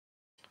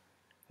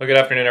Well, good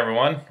afternoon,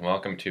 everyone.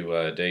 Welcome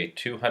to day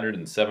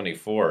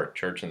 274,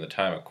 Church in the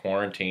Time of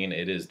Quarantine.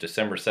 It is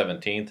December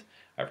 17th.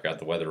 I forgot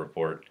the weather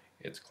report.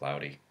 It's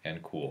cloudy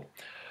and cool.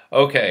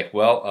 Okay,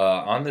 well,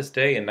 on this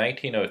day in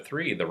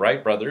 1903, the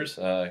Wright brothers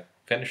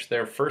finished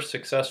their first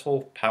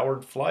successful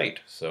powered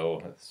flight.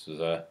 So this is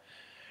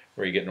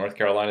where you get North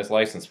Carolina's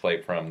license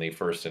plate from, the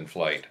first in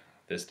flight,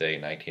 this day,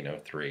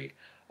 1903.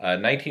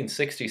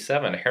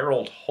 1967,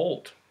 Harold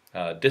Holt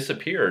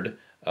disappeared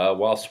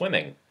while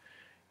swimming.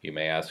 You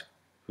may ask,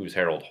 who's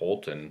Harold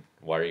Holt and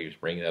why are you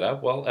bringing that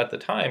up? Well, at the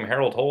time,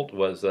 Harold Holt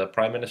was the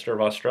Prime Minister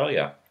of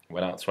Australia.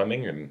 Went out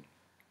swimming and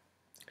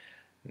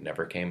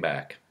never came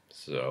back.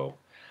 So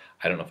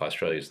I don't know if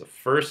Australia is the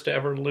first to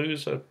ever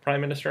lose a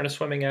Prime Minister in a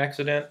swimming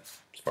accident.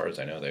 As far as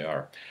I know, they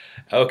are.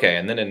 Okay,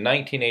 and then in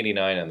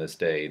 1989 on this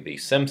day, The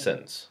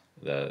Simpsons,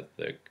 the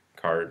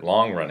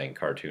long-running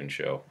cartoon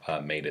show,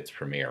 made its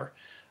premiere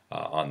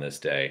on this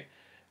day.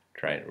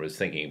 Was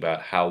thinking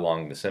about how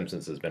long The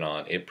Simpsons has been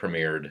on. It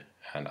premiered,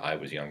 and I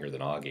was younger than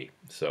Augie,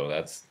 so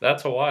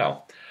that's a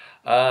while.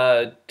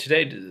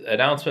 Today,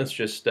 announcements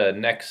just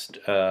next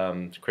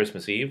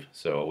Christmas Eve,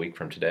 so a week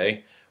from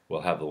today,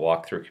 we'll have the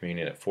walk-through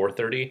communion at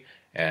 4:30,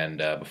 and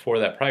before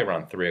that, probably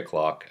around 3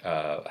 o'clock,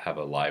 have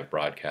a live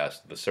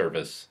broadcast of the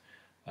service,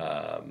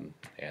 and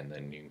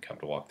then you can come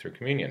to walk through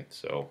communion,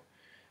 so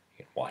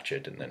you can watch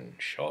it and then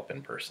show up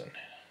in person.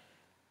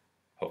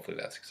 Hopefully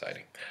that's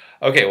exciting.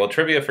 Okay, well,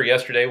 trivia for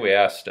yesterday, we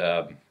asked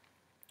to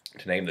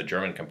name the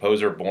German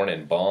composer born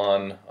in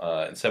Bonn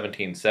in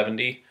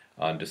 1770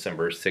 on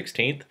December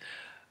 16th.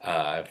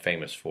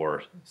 Famous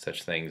for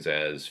such things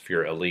as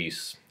Für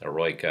Elise,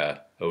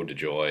 Eroica, Ode to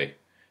Joy,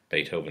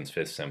 Beethoven's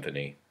Fifth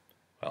Symphony.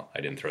 Well, I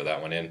didn't throw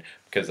that one in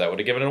because that would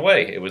have given it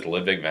away. It was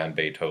Ludwig van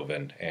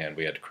Beethoven, and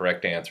we had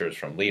correct answers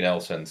from Lee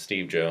Nelson,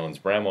 Steve Jones,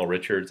 Bramwell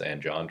Richards,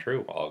 and John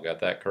True. All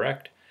got that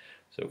correct.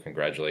 So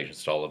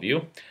congratulations to all of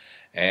you.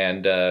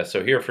 And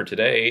so here for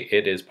today,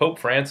 it is Pope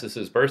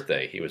Francis's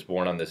birthday. He was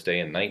born on this day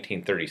in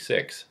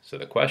 1936. So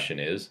the question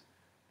is,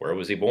 where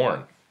was he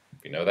born?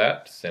 If you know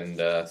that, send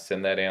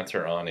that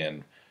answer on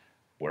in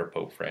where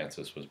Pope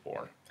Francis was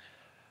born.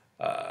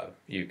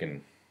 You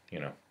can,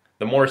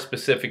 the more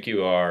specific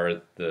you are,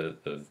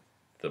 the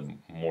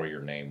more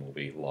your name will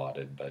be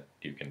lauded, but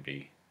you can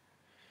be,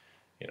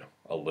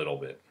 a little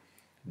bit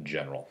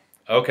general.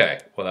 Okay,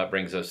 well that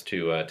brings us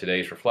to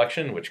today's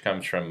reflection, which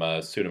comes from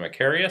Suda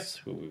Macarius,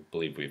 who we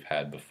believe we've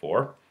had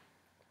before.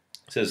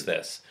 It says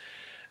this: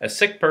 a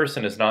sick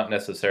person is not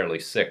necessarily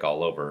sick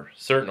all over.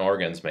 Certain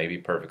organs may be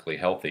perfectly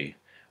healthy.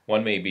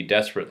 One may be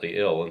desperately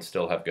ill and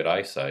still have good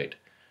eyesight,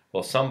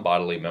 while some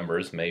bodily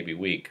members may be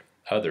weak.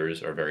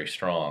 Others are very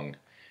strong.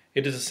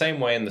 It is the same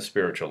way in the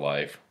spiritual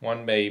life.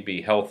 One may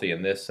be healthy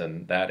in this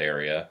and that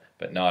area,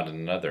 but not in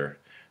another.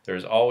 There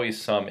is always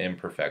some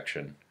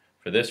imperfection.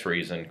 For this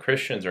reason,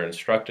 Christians are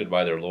instructed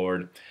by their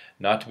Lord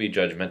not to be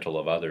judgmental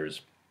of others.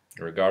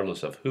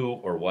 Regardless of who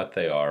or what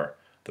they are,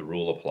 the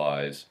rule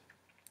applies.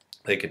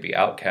 They could be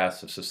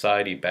outcasts of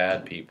society,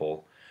 bad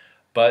people,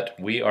 but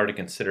we are to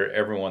consider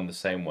everyone the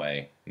same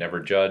way.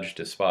 Never judge,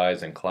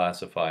 despise, and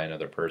classify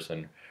another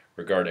person.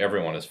 Regard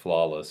everyone as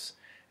flawless.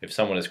 If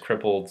someone is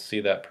crippled, see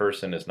that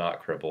person is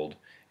not crippled.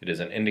 It is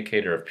an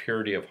indicator of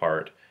purity of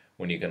heart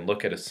when you can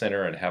look at a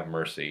sinner and have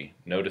mercy,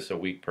 notice a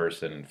weak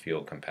person and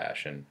feel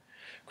compassion.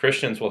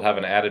 Christians will have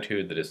an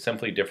attitude that is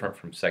simply different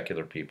from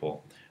secular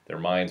people. Their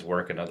minds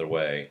work another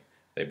way.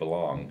 They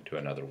belong to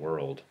another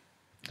world.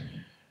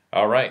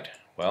 All right.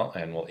 Well,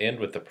 and we'll end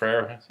with the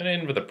prayer. I'm going to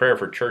end with a prayer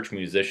for church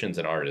musicians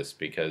and artists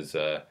because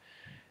it's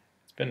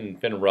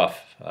been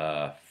rough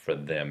for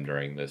them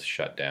during this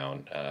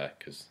shutdown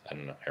because, I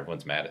don't know,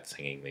 everyone's mad at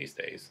singing these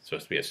days. It's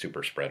supposed to be a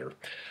super spreader.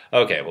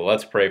 Okay, well,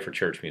 let's pray for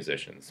church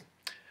musicians.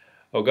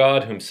 O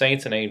God, whom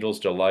saints and angels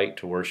delight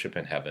to worship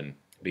in heaven,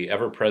 be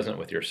ever present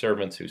with your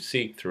servants who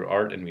seek through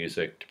art and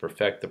music to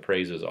perfect the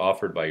praises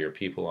offered by your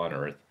people on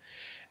earth,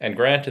 and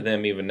grant to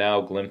them even now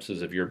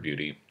glimpses of your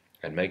beauty,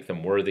 and make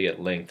them worthy at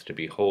length to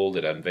behold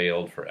it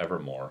unveiled for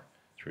evermore.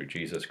 Through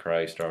Jesus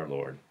Christ our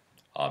Lord.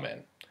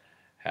 Amen.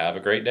 Have a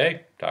great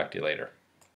day. Talk to you later.